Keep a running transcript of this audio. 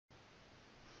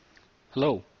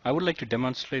Hello, I would like to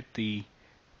demonstrate the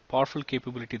powerful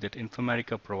capability that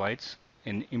Informatica provides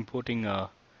in importing a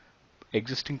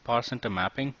existing PowerCenter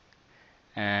mapping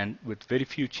and with very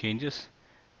few changes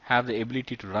have the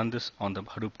ability to run this on the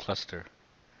Hadoop cluster.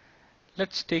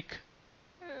 Let's take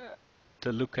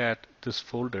the look at this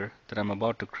folder that I'm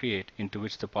about to create into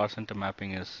which the PowerCenter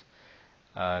mapping is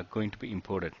going to be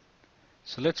imported.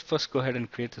 So let's first go ahead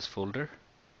and create this folder.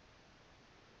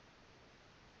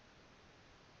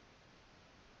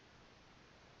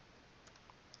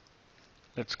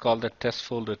 Let's call that test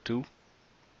folder 2.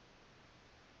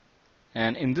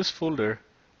 And in this folder,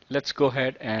 let's go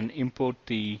ahead and import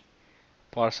the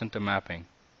PowerCenter mapping.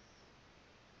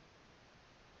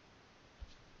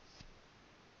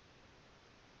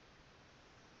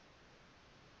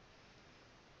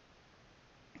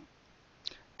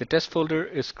 The test folder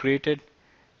is created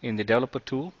in the developer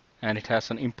tool, and it has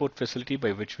an import facility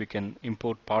by which we can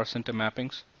import PowerCenter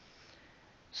mappings.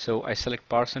 So I select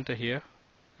PowerCenter here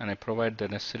and I provide the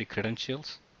necessary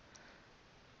credentials.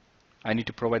 I need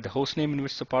to provide the host name in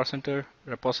which the PowerCenter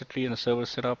repository and the server is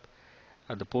set up,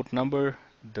 the port number,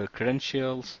 the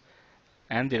credentials,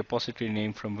 and the repository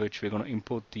name from which we're going to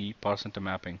import the PowerCenter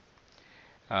mapping.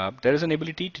 There is an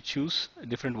ability to choose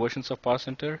different versions of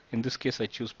PowerCenter. In this case, I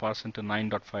choose PowerCenter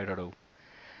 9.5.0.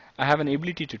 I have an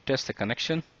ability to test the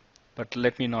connection, but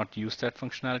let me not use that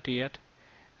functionality yet.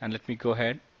 And let me go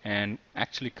ahead and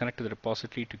actually connect to the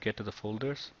repository to get to the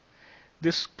folders.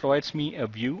 This provides me a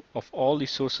view of all the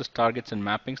sources, targets, and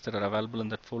mappings that are available in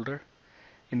that folder.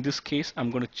 In this case, I'm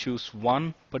going to choose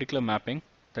one particular mapping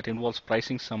that involves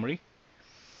pricing summary.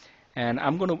 And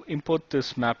I'm going to import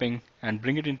this mapping and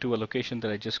bring it into a location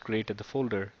that I just created, the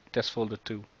folder, test folder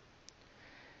 2.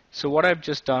 So what I've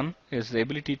just done is the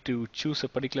ability to choose a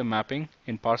particular mapping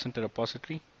in PowerCenter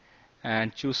repository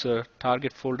and choose a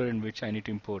target folder in which I need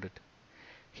to import it.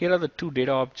 Here are the two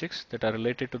data objects that are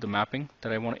related to the mapping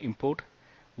that I want to import.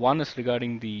 One is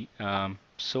regarding the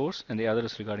source and the other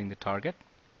is regarding the target.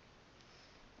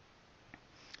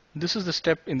 This is the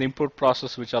step in the import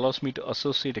process which allows me to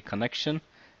associate a connection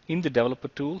in the developer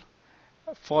tool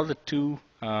for the two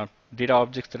data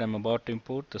objects that I'm about to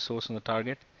import, the source and the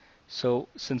target. So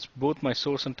since both my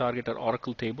source and target are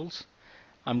Oracle tables,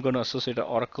 I'm going to associate an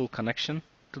Oracle connection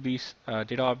to these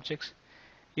data objects.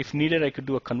 If needed, I could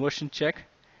do a conversion check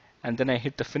and then I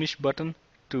hit the finish button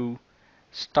to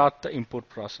start the import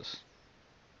process.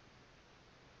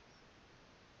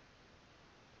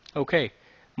 Okay,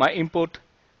 my import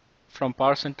from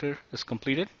PowerCenter is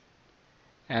completed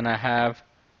and I have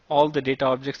all the data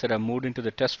objects that are moved into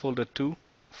the test folder 2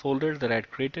 folder that I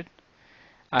had created.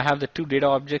 I have the two data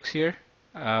objects here,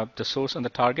 the source and the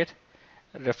target,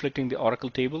 reflecting the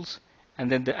Oracle tables,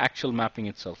 and then the actual mapping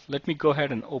itself. Let me go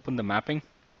ahead and open the mapping.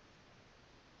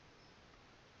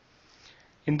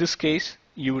 In this case,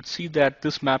 you would see that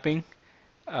this mapping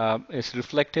is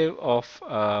reflective of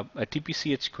a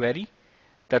TPCH query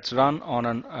that's run on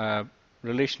a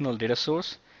relational data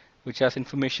source, which has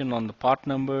information on the part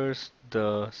numbers,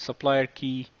 the supplier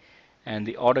key, and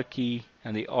the order key,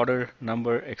 and the order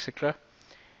number, etc.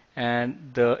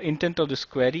 And the intent of this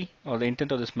query, or the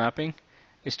intent of this mapping,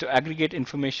 is to aggregate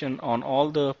information on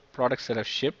all the products that have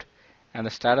shipped and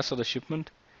the status of the shipment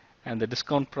and the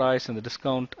discount price and the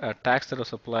discount tax that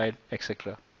was applied,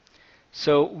 etc.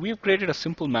 So we've created a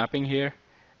simple mapping here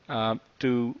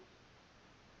to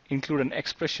include an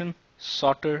expression,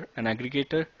 sorter, and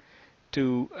aggregator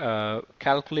to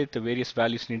calculate the various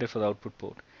values needed for the output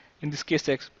port. In this case,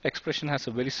 the expression has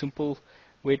a very simple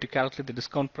way to calculate the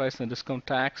discount price and the discount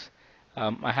tax.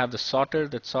 I have the sorter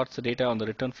that sorts the data on the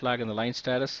return flag and the line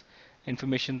status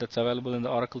information that's available in the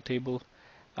Oracle table.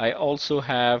 I also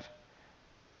have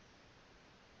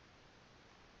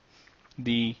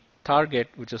the target,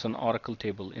 which is an Oracle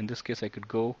table. In this case, I could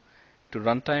go to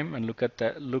runtime and look at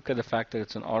the fact that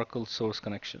it's an Oracle source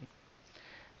connection.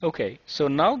 Okay, so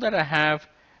now that I have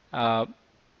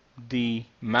the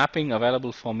mapping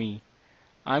available for me,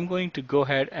 I'm going to go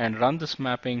ahead and run this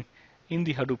mapping in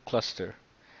the Hadoop cluster.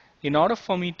 In order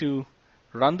for me to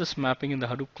run this mapping in the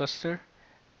Hadoop cluster,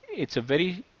 it's a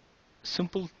very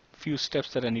simple few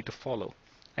steps that I need to follow.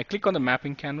 I click on the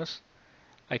mapping canvas,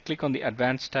 I click on the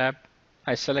Advanced tab,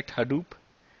 I select Hadoop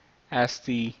as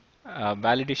the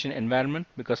validation environment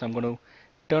because I'm going to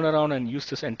turn around and use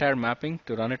this entire mapping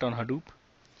to run it on Hadoop.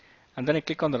 And then I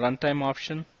click on the runtime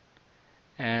option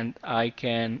and I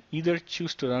can either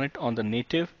choose to run it on the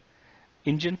native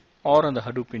engine or on the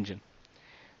Hadoop engine.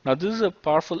 Now this is a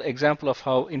powerful example of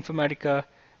how Informatica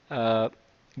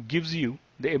gives you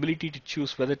the ability to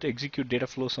choose whether to execute data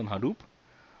flows on Hadoop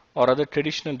or other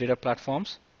traditional data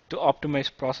platforms to optimize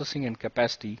processing and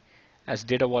capacity as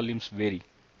data volumes vary.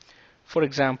 For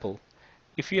example,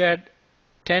 if you had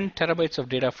 10 terabytes of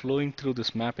data flowing through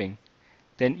this mapping,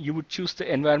 then you would choose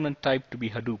the environment type to be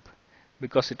Hadoop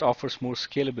because it offers more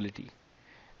scalability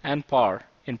and power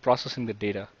in processing the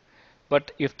data.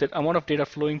 But if the amount of data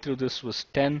flowing through this was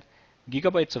 10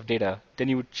 gigabytes of data, then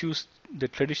you would choose the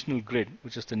traditional grid,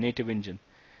 which is the native engine.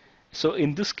 So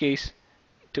in this case,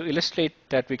 to illustrate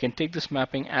that we can take this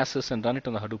mapping as is and run it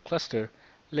on the Hadoop cluster,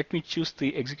 let me choose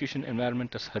the execution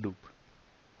environment as Hadoop.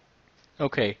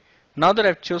 Okay, now that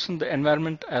I've chosen the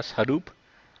environment as Hadoop,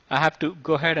 I have to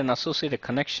go ahead and associate a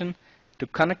connection to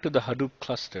connect to the Hadoop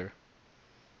cluster.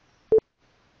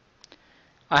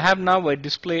 I have now a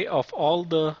display of all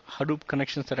the Hadoop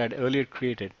connections that I had earlier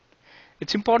created.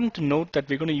 It's important to note that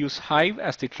we're going to use Hive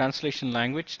as the translation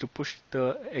language to push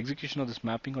the execution of this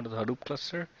mapping onto the Hadoop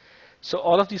cluster. So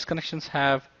all of these connections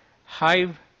have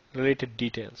Hive related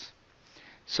details.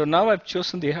 So now I've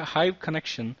chosen the Hive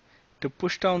connection to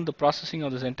push down the processing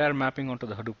of this entire mapping onto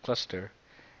the Hadoop cluster.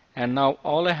 And now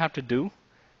all I have to do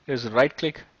is right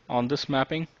click on this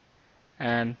mapping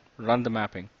and run the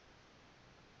mapping.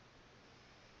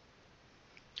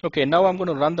 Okay, now I'm going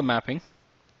to run the mapping.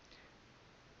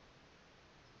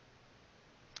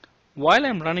 While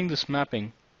I'm running this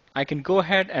mapping, I can go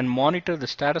ahead and monitor the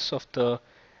status of the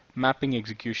mapping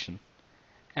execution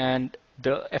and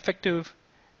the effective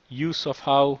use of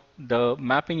how the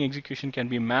mapping execution can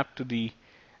be mapped to the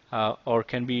or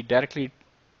can be directly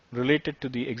related to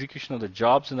the execution of the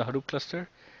jobs in the Hadoop cluster.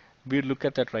 We'll look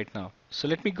at that right now. So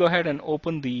let me go ahead and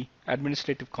open the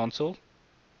administrative console.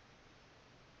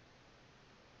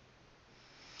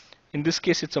 In this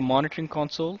case, it's a monitoring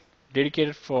console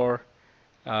dedicated for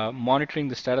monitoring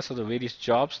the status of the various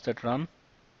jobs that run.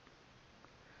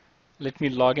 Let me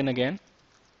log in again.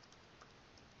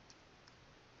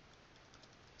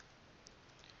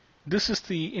 This is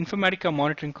the Informatica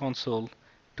monitoring console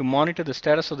to monitor the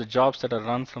status of the jobs that are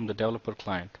run from the developer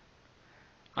client.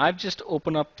 I've just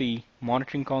opened up the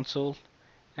monitoring console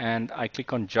and I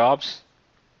click on jobs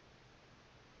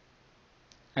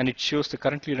and it shows the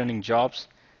currently running jobs.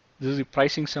 This is the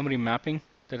pricing summary mapping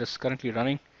that is currently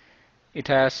running. It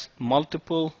has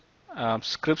multiple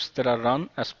scripts that are run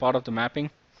as part of the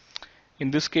mapping. In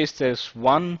this case, there's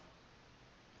one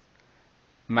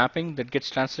mapping that gets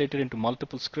translated into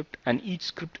multiple scripts, and each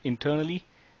script internally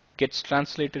gets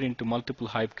translated into multiple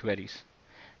Hive queries.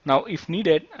 Now, if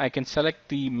needed, I can select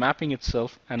the mapping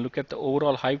itself and look at the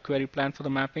overall Hive query plan for the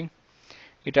mapping.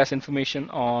 It has information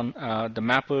on the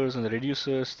mappers and the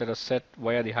reducers that are set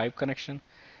via the Hive connection.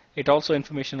 It also has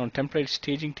information on temporary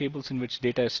staging tables in which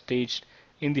data is staged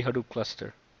in the Hadoop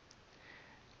cluster.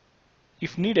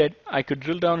 If needed, I could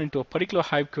drill down into a particular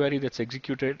Hive query that's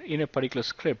executed in a particular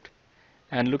script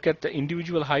and look at the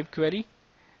individual Hive query.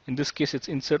 In this case, it's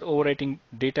insert overwriting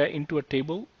data into a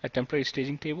table, a temporary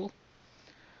staging table.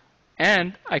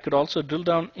 And I could also drill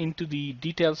down into the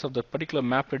details of the particular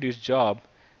MapReduce job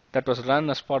that was run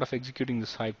as part of executing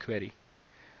this Hive query.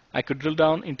 I could drill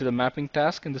down into the mapping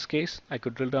task. In this case, I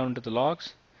could drill down into the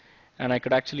logs, and I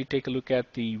could actually take a look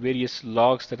at the various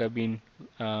logs that have been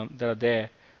that are there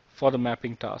for the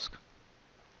mapping task.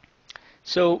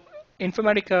 So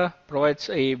Informatica provides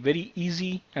a very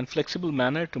easy and flexible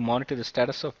manner to monitor the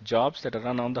status of jobs that are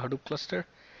run on the Hadoop cluster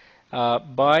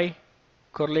by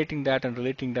correlating that and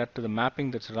relating that to the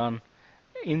mapping that's run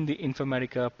in the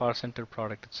Informatica PowerCenter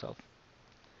product itself.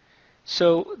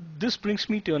 So this brings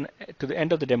me to the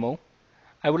end of the demo.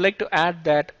 I would like to add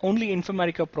that only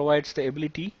Informatica provides the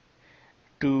ability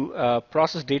to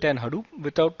process data in Hadoop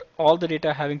without all the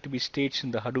data having to be staged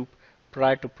in the Hadoop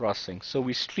prior to processing. So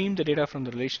we stream the data from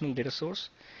the relational data source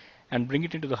and bring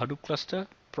it into the Hadoop cluster,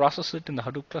 process it in the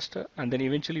Hadoop cluster, and then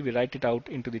eventually we write it out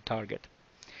into the target.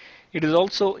 It is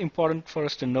also important for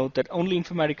us to note that only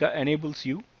Informatica enables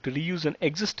you to reuse an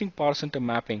existing PowerCenter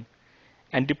mapping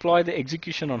and deploy the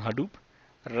execution on Hadoop,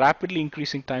 rapidly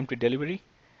increasing time to delivery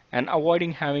and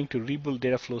avoiding having to rebuild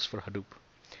data flows for Hadoop.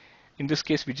 In this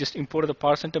case, we just imported the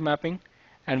PowerCenter mapping,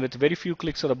 and with very few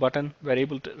clicks of the button, we're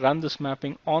able to run this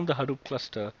mapping on the Hadoop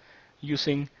cluster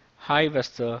using Hive as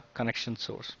the connection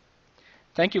source.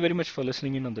 Thank you very much for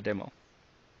listening in on the demo.